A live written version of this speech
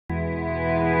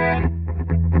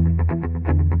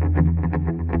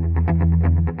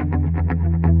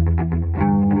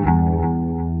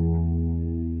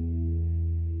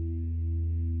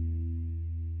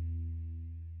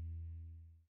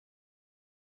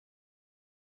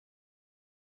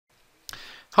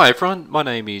Hi everyone, my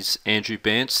name is Andrew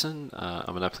Banson.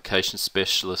 I'm an application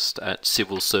specialist at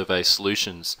Civil Survey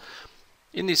Solutions.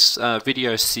 In this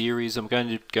video series I'm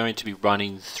going to be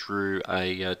running through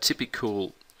a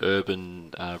typical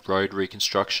urban road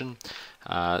reconstruction.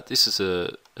 This is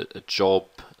a job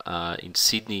in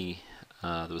Sydney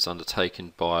that was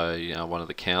undertaken by one of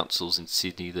the councils in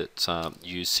Sydney that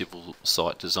used civil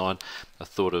site design. I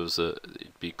thought it'd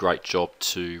be a great job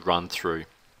to run through.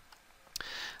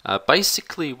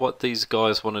 Basically what these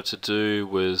guys wanted to do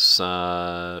was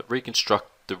reconstruct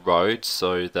the road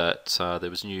so that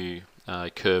there was new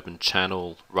curb and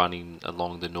channel running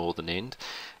along the northern end,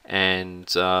 and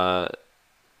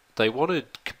they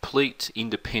wanted complete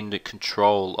independent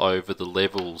control over the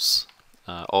levels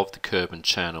of the curb and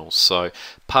channel. So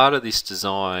part of this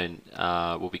design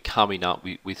will be coming up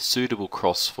with suitable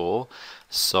crossfall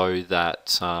so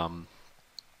that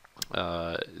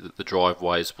the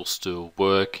driveways will still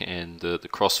work and the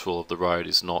crossfall of the road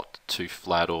is not too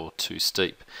flat or too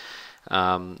steep.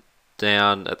 Down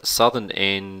at the southern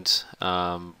end,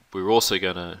 we're also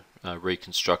going to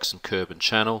reconstruct some curb and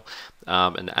channel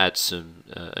and add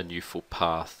a new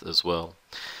footpath as well.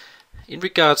 In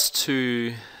regards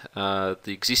to the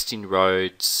existing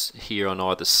roads here on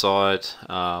either side,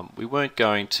 we weren't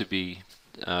going to be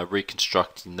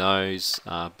reconstructing those,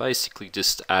 basically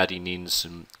just adding in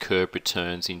some curb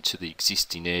returns into the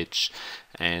existing edge.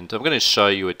 And I'm going to show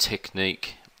you a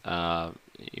technique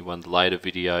in one of the later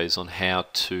videos on how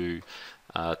to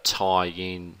tie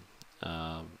in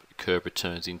curb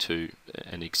returns into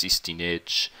an existing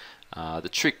edge. The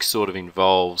trick sort of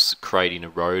involves creating a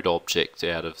road object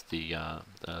out of the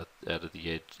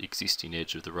existing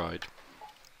edge of the road.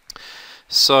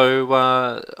 So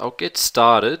I'll get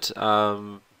started.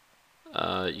 You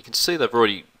can see they've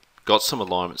already got some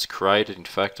alignments created. In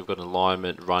fact, I've got an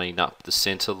alignment running up the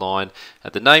centre line.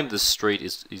 The name of the street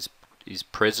is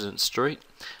President Street.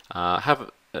 I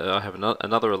have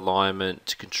another alignment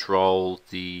to control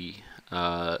the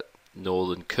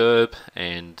northern curb,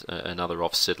 and another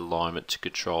offset alignment to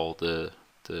control the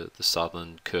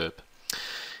southern curb.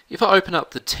 If I open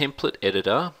up the template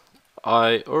editor,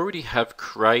 I already have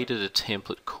created a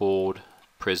template called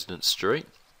President Street.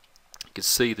 You can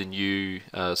see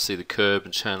the curb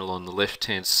and channel on the left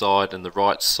hand side and the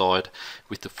right side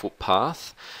with the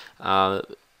footpath.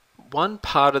 One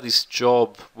part of this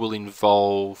job will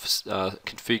involve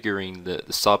configuring the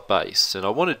subbase, and I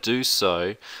want to do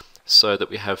so that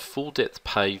we have full depth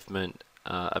pavement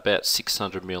about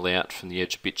 600mm out from the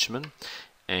edge of bitumen,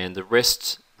 and the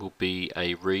rest will be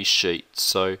a resheet.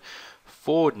 So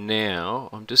for now,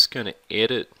 I'm just going to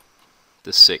edit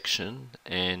the section,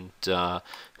 and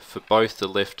for both the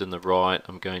left and the right,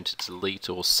 I'm going to delete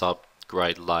all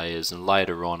subgrade layers, and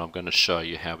later on I'm going to show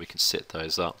you how we can set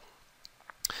those up.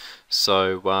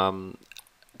 So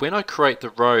when I create the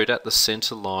road at the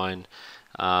center line,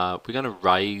 we're going to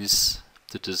raise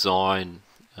the design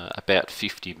about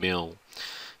 50mm.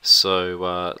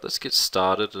 So let's get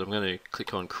started. I'm going to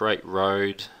click on Create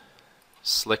Road,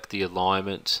 select the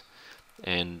alignment,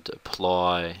 and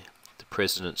apply the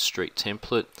President Street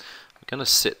template. I'm going to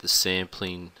set the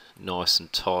sampling nice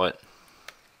and tight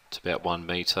to about 1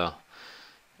 meter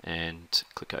and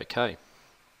click OK.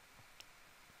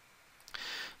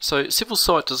 So Civil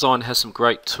Site Design has some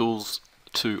great tools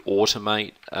to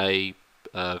automate a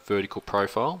vertical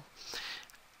profile,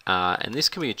 and this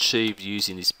can be achieved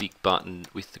using this big button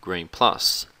with the green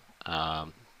plus.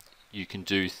 You can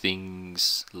do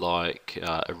things like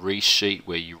a resheet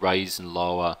where you raise or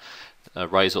lower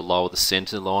the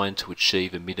center line to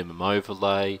achieve a minimum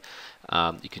overlay.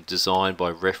 You can design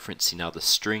by referencing other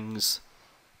strings.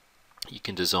 You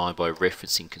can design by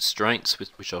referencing constraints,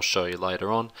 which I'll show you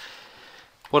later on.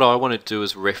 What I want to do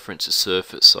is reference a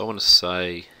surface. I want to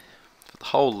say for the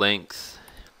whole length,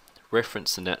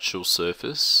 reference the natural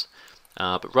surface.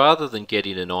 But rather than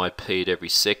getting an IP at every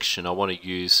section, I want to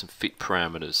use some fit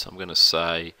parameters. I'm going to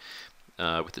say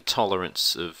with a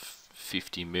tolerance of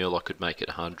 50mm, I could make it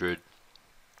 100,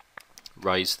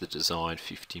 raise the design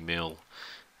 50mm,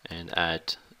 and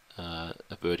add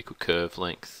a vertical curve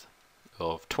length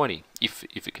of 20 if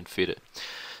it can fit it.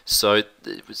 So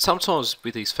sometimes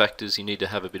with these factors you need to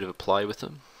have a bit of a play with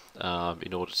them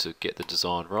in order to get the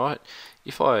design right.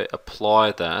 If I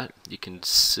apply that, you can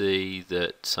see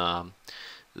that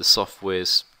the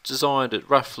software's designed at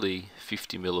roughly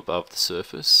 50mm above the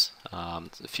surface. A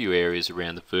few areas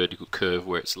around the vertical curve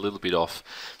where it's a little bit off,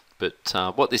 but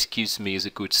what this gives me is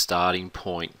a good starting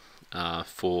point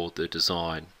for the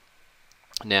design.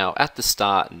 Now at the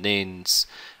start and ends,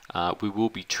 we will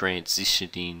be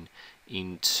transitioning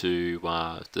into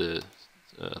the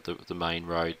the main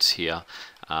roads here,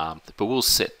 but we'll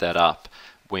set that up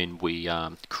when we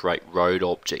create road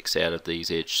objects out of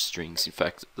these edge strings. In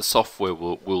fact, the software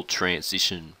will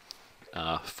transition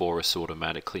for us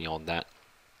automatically on that.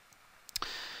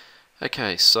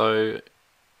 Okay, so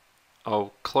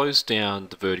I'll close down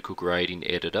the vertical grading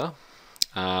editor.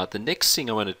 The next thing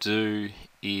I want to do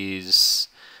is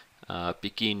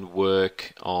begin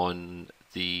work on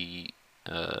the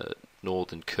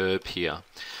northern curb here.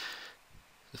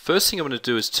 The first thing I'm going to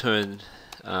do is turn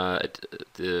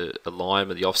the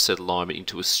alignment, the offset alignment,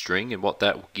 into a string, and what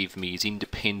that will give me is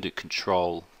independent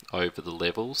control over the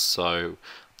levels. So I'm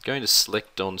going to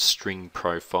select on string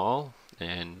profile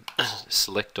and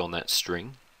select on that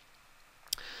string.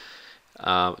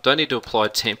 Don't need to apply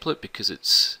template because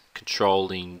it's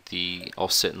controlling the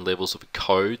offset and levels of a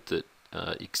code that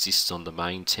exists on the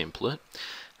main template.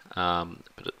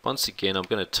 But once again, I'm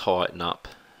going to tighten up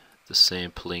the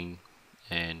sampling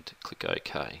and click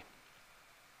OK.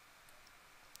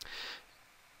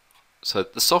 So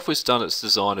the software's done its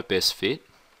designer best fit.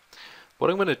 What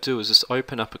I'm going to do is just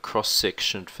open up a cross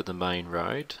section for the main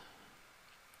road.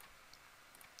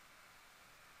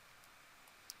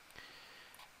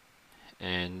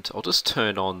 And I'll just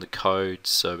turn on the codes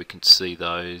so we can see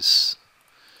those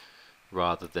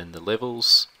rather than the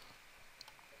levels.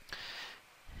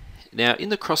 Now in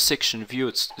the cross-section view,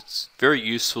 it's very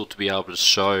useful to be able to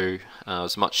show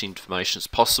as much information as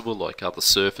possible, like other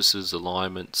surfaces,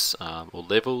 alignments, or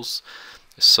levels.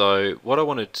 So what I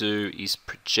want to do is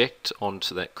project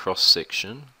onto that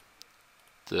cross-section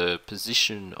the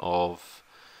position of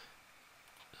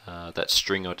that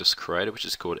string I just created, which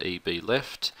is called EB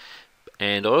left,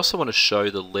 and I also want to show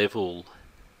the level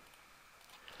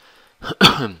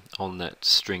on that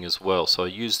string as well. So I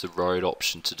use the road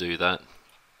option to do that.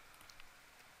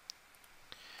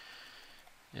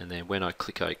 And then when I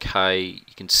click OK,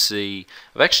 you can see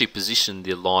I've actually positioned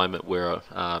the alignment where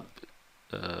I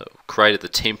created the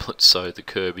template, so the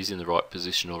curb is in the right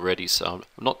position already. So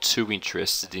I'm not too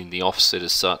interested in the offset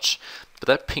as such, but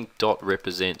that pink dot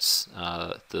represents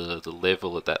the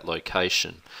level at that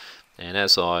location. And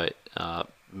as I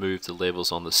move the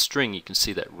levels on the string, you can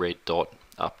see that red dot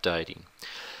updating.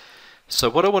 So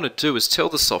what I want to do is tell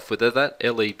the software that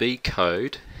that LEB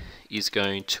code is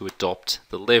going to adopt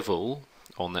the level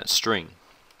on that string.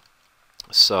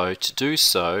 So to do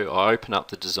so, I open up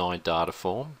the design data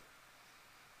form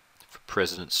for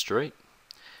President Street,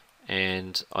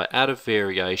 and I add a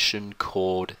variation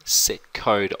called set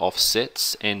code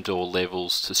offsets and or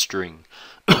levels to string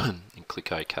and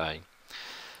click OK.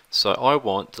 So I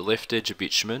want the left edge of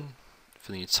bitumen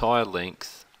for the entire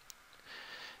length.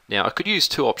 Now I could use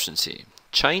two options here.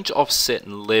 Change offset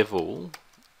and level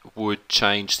would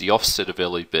change the offset of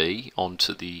LEB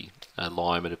onto the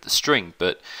alignment of the string,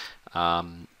 but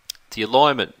the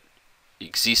alignment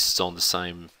exists on the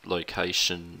same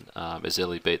location as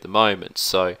LEB at the moment,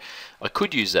 so I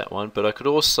could use that one, but I could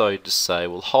also just say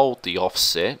we'll hold the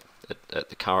offset at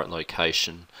the current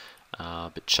location,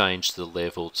 but change the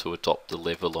level to adopt the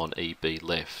level on EB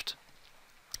left.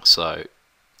 So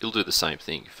it'll do the same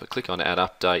thing. If I click on add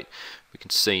update, we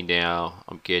can see now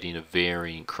I'm getting a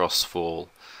varying crossfall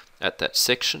at that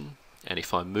section, and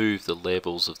if I move the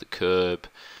levels of the curb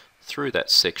through that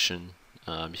section,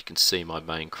 you can see my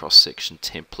main cross-section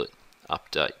template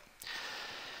update.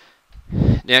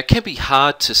 Now it can be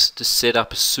hard to set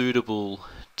up a suitable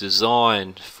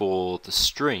design for the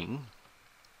string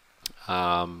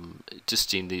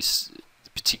just in this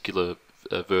particular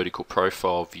vertical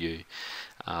profile view.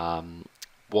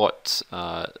 What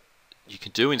you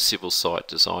can do in civil site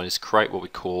design is create what we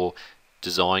call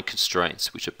design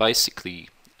constraints, which are basically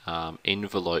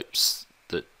envelopes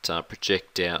that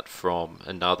project out from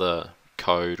another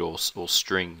code or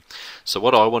string. So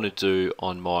what I want to do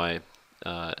on my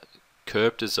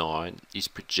curb design is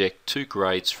project two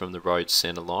grades from the road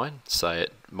center line, say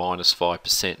at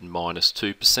 -5% and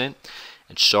 -2%,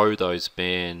 and show those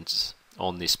bands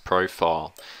on this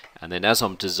profile. And then as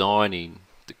I'm designing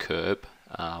the curb,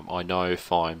 I know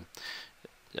if I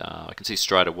can see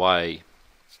straight away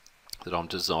that I'm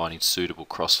designing suitable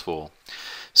crossfall.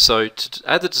 So to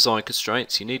add the design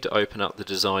constraints, you need to open up the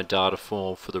design data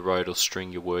form for the road or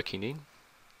string you're working in.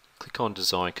 Click on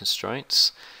design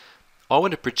constraints. I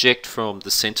want to project from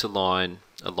the center line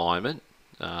alignment,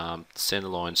 center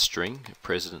line string,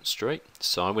 President Street.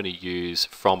 So I'm going to use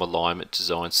from alignment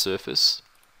design surface.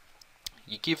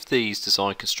 You give these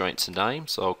design constraints a name,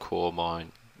 so I'll call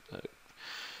mine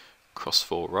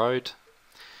crossfall road.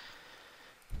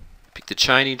 Pick the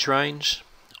chainage range.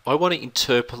 I want to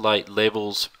interpolate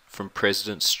levels from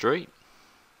President Street.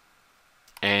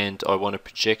 and I want to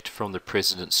project from the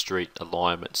President Street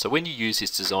alignment. So when you use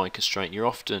this design constraint, you're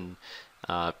often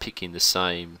picking the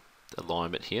same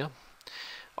alignment here.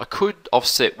 I could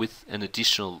offset with an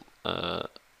additional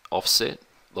offset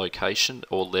location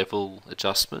or level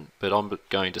adjustment, but I'm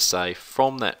going to say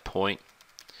from that point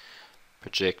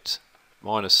project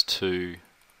 -2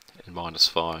 and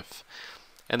 -5,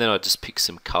 and then I just pick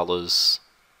some colors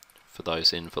for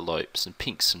those envelopes, and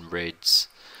pinks and reds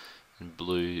and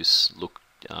blues look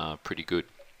pretty good.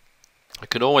 I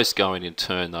can always go in and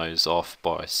turn those off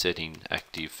by setting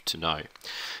active to no.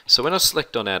 So when I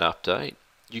select on add update,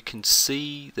 you can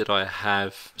see that I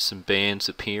have some bands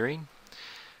appearing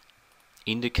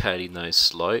indicating those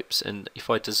slopes, and if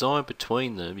I design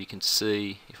between them, you can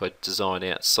see if I design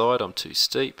outside I'm too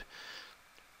steep,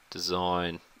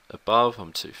 design above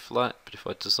I'm too flat, but if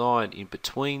I design in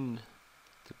between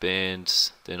the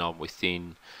bands then I'm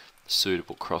within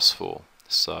suitable crossfall.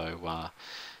 So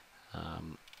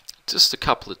just a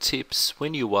couple of tips: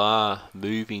 when you are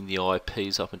moving the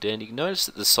IPs up and down, you can notice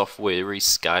that the software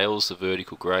rescales the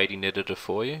vertical grading editor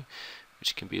for you,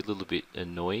 which can be a little bit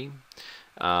annoying.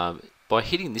 By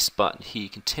hitting this button here, you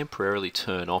can temporarily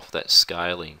turn off that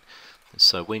scaling. And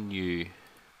so when you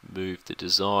move the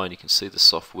design, you can see the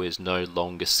software is no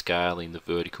longer scaling the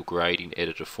vertical grading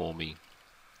editor for me.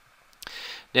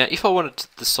 Now, if I wanted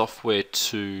the software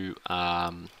to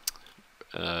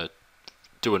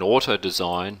do an auto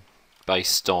design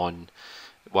based on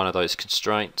one of those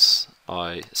constraints,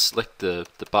 I select the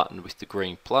button with the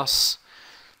green plus,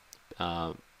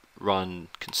 run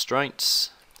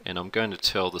constraints, and I'm going to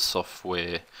tell the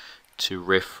software to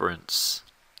reference,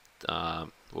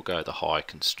 we'll go the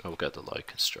low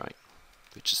constraint,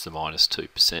 which is the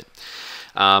 -2%.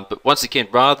 But once again,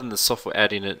 rather than the software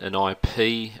adding an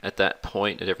IP at that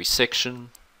point at every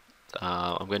section,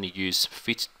 I'm going to use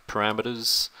fit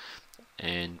parameters,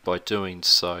 and by doing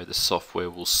so the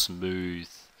software will smooth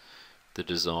the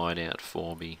design out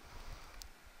for me.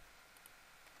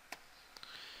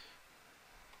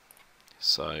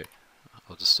 So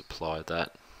I'll just apply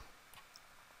that.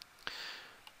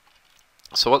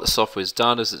 So what the software has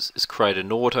done is it's created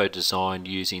an auto design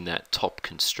using that top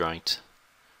constraint,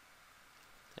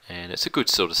 and it's a good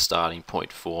sort of starting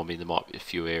point for me. There might be a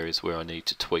few areas where I need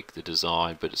to tweak the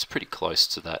design, but it's pretty close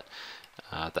to that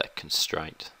that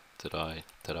constraint that I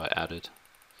added.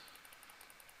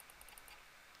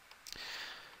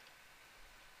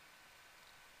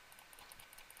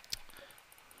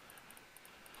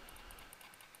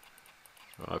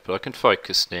 Right, but I can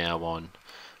focus now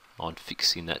on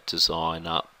fixing that design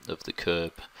up of the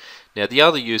curb. Now, the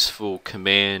other useful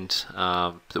command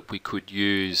that we could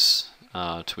use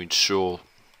to ensure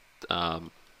a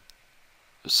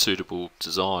suitable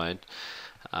design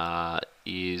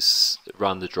is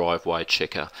run the driveway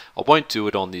checker. I won't do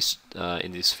it on this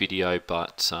in this video,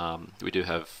 but we do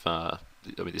have I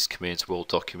mean, this command's well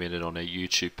documented on our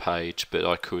YouTube page, but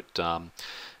I could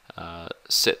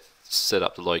set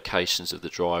up the locations of the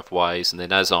driveways, and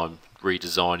then as I'm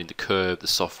redesigning the curb, the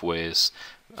software's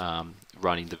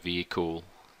running the vehicle,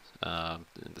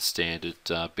 the standard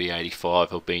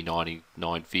B85 or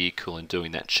B99 vehicle, and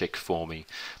doing that check for me.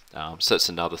 So that's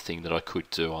another thing that I could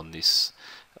do on this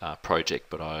project,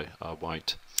 but I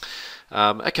won't.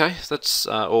 Okay, that's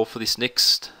all for this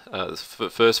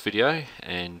first video,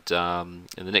 and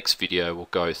in the next video we'll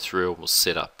go through and we'll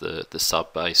set up the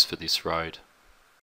sub base for this road.